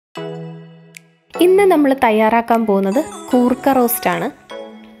ഇന്ന് നമ്മൾ തയ്യാറാക്കാൻ പോകുന്നത് കൂർക്ക റോസ്റ്റ് ആണ്.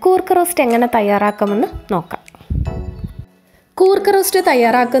 കൂർക്ക റോസ്റ്റ് എങ്ങനെ തയ്യാറാക്കാമെന്ന് നോക്കാം. കൂർക്ക റോസ്റ്റ്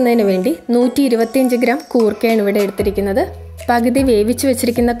തയ്യാറാക്കുന്നതിന് വേണ്ടി 125 ഗ്രാം കൂർക്കയാണ് ഇവിടെ എടുത്തിരിക്കുന്നത്. പകുതി വേവിച്ച്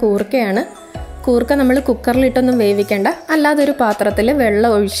വെച്ചിരിക്കുന്ന കൂർക്കയാണ്. കൂർക്ക നമ്മൾ കുക്കറിലിട്ടൊന്നും വേവിക്കേണ്ട, അല്ലാതെ ഒരു പാത്രത്തിൽ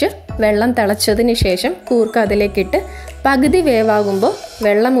വെള്ളം ഒഴിച്ച് വെള്ളം തിളച്ചതിന് ശേഷം കൂർക്ക അതിലേക്കിട്ട് പകുതി വേവാകുമ്പോൾ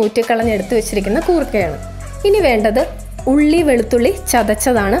വെള്ളം ഊറ്റിക്കളഞ്ഞെടുത്ത് വെച്ചിരിക്കുന്ന കൂർക്കയാണ്. ഇനി വേണ്ടത് ഉള്ളി വെളുത്തുള്ളി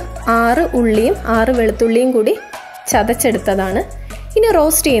ചതച്ചതാണ്. 6 ഉള്ളിയും 6 വെളുത്തുള്ളിയും കൂടി ചതച്ചെടുത്തതാണ്. ഇനി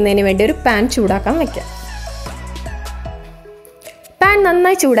റോസ്റ്റ് ചെയ്യുന്നതിന് വേണ്ടി ഒരു പാൻ ചൂടാക്കാൻ വയ്ക്കാം. പാൻ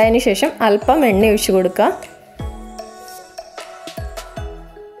നന്നായി ചൂടായതിനു ശേഷം അല്പം എണ്ണ ഒഴിച്ചു കൊടുക്കുക.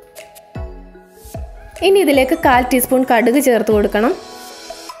 ഇനി ഇതിലേക്ക് 1/4 ടീസ്പൂൺ കടുക് ചേർത്ത് കൊടുക്കണം.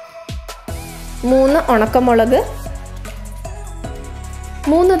 3 ഉണക്കമുളക്,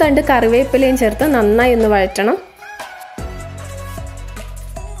 3 തണ്ട് കറിവേപ്പിലയും ചേർത്ത് നന്നായി ഒന്ന് വഴറ്റണം.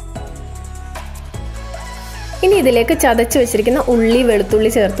 ഇനി ഇതിലേക്ക് ചതച്ച് വെച്ചിരിക്കുന്ന ഉള്ളി വെളുത്തുള്ളി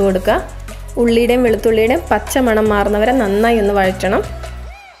ചേർത്ത് കൊടുക്കുക. ഉള്ളിയുടെയും വെളുത്തുള്ളിയുടെയും പച്ച മണം മാറുന്നവരെ നന്നായി ഒന്ന് വഴറ്റണം.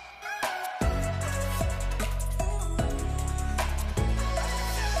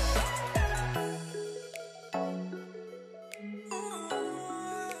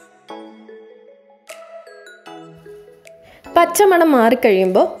 പച്ചമണം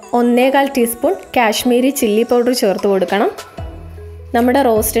മാറിക്കഴിയുമ്പോൾ 1/4 ടീസ്പൂൺ കാശ്മീരി ചില്ലി പൗഡർ ചേർത്ത് കൊടുക്കണം. നമ്മുടെ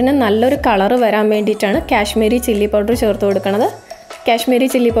റോസ്റ്റിന് നല്ലൊരു കളറ് വരാൻ വേണ്ടിയിട്ടാണ് കാശ്മീരി ചില്ലി പൗഡർ ചേർത്ത് കൊടുക്കുന്നത്. കാശ്മീരി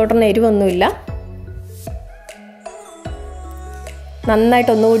ചില്ലി പൗഡറിന് എരിവൊന്നുമില്ല.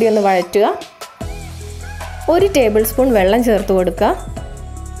 നന്നായിട്ട് ഒന്നുകൂടി ഒന്ന് വഴറ്റുക. 1 ടേബിൾ സ്പൂൺ വെള്ളം ചേർത്ത് കൊടുക്കുക.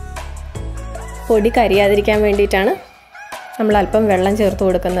 പൊടി കരിയാതിരിക്കാൻ വേണ്ടിയിട്ടാണ് നമ്മൾ അല്പം വെള്ളം ചേർത്ത്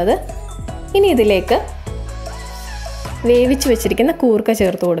കൊടുക്കുന്നത്. ഇനി ഇതിലേക്ക് വേവിച്ച് വെച്ചിരിക്കുന്ന കൂർക്ക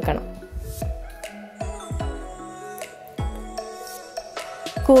ചേർത്ത് കൊടുക്കണം.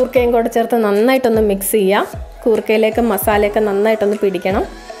 കൂർക്കയും കൂടെ ചേർത്ത് നന്നായിട്ടൊന്ന് മിക്സ് ചെയ്യാം. കൂർക്കയിലേക്ക് മസാലയൊക്കെ നന്നായിട്ടൊന്ന് പിടിക്കണം.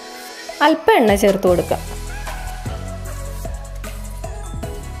 അല്പം എണ്ണ ചേർത്ത് കൊടുക്കുക.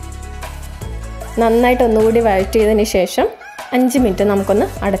 നന്നായിട്ട് ഒന്നുകൂടി വഴറ്റിയതിന് ശേഷം 5 മിനിറ്റ് നമുക്കൊന്ന്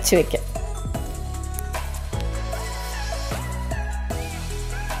അടച്ചു വയ്ക്കാം.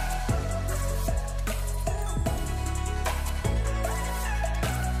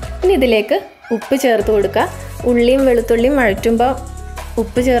 ഇനി ഇതിലേക്ക് ഉപ്പ് ചേർത്ത് കൊടുക്കുക. ഉള്ളിയും വെളുത്തുള്ളിയും വഴറ്റുമ്പോൾ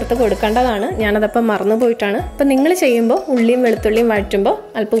ഉപ്പ് ചേർത്ത് കൊടുക്കേണ്ടതാണ്. ഞാനതപ്പം മറന്നു പോയിട്ടാണ്. അപ്പം നിങ്ങൾ ചെയ്യുമ്പോൾ ഉള്ളിയും വെളുത്തുള്ളിയും വഴറ്റുമ്പോൾ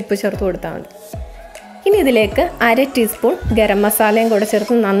അല്പം ഉപ്പ് ചേർത്ത് കൊടുത്താൽ മതി. ഇനി ഇതിലേക്ക് 1/2 ടീസ്പൂൺ ഗരം മസാലയും കൂടെ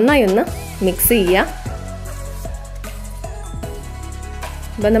ചേർത്ത് നന്നായി ഒന്ന് മിക്സ് ചെയ്യുക.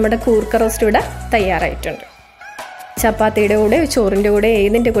 അപ്പം നമ്മുടെ കൂർക്ക റോസ്റ്റ് ഇവിടെ തയ്യാറായിട്ടുണ്ട്. ചപ്പാത്തിയുടെ കൂടെ ചോറിൻ്റെ കൂടെ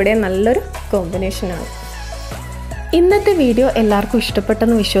ഏതിൻ്റെ കൂടെ നല്ലൊരു കോമ്പിനേഷനാണ്. ഇന്നത്തെ വീഡിയോ എല്ലാവർക്കും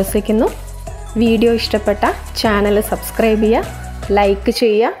ഇഷ്ടപ്പെട്ടെന്ന് വിശ്വസിക്കുന്നു. വീഡിയോ ഇഷ്ടപ്പെട്ട ചാനൽ സബ്സ്ക്രൈബ് ചെയ്യുക, ലൈക്ക്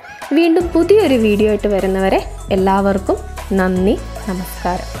ചെയ്യുക. വീണ്ടും പുതിയൊരു വീഡിയോ ആയിട്ട് വരുന്നവരെ എല്ലാവർക്കും നന്ദി,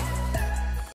 നമസ്കാരം.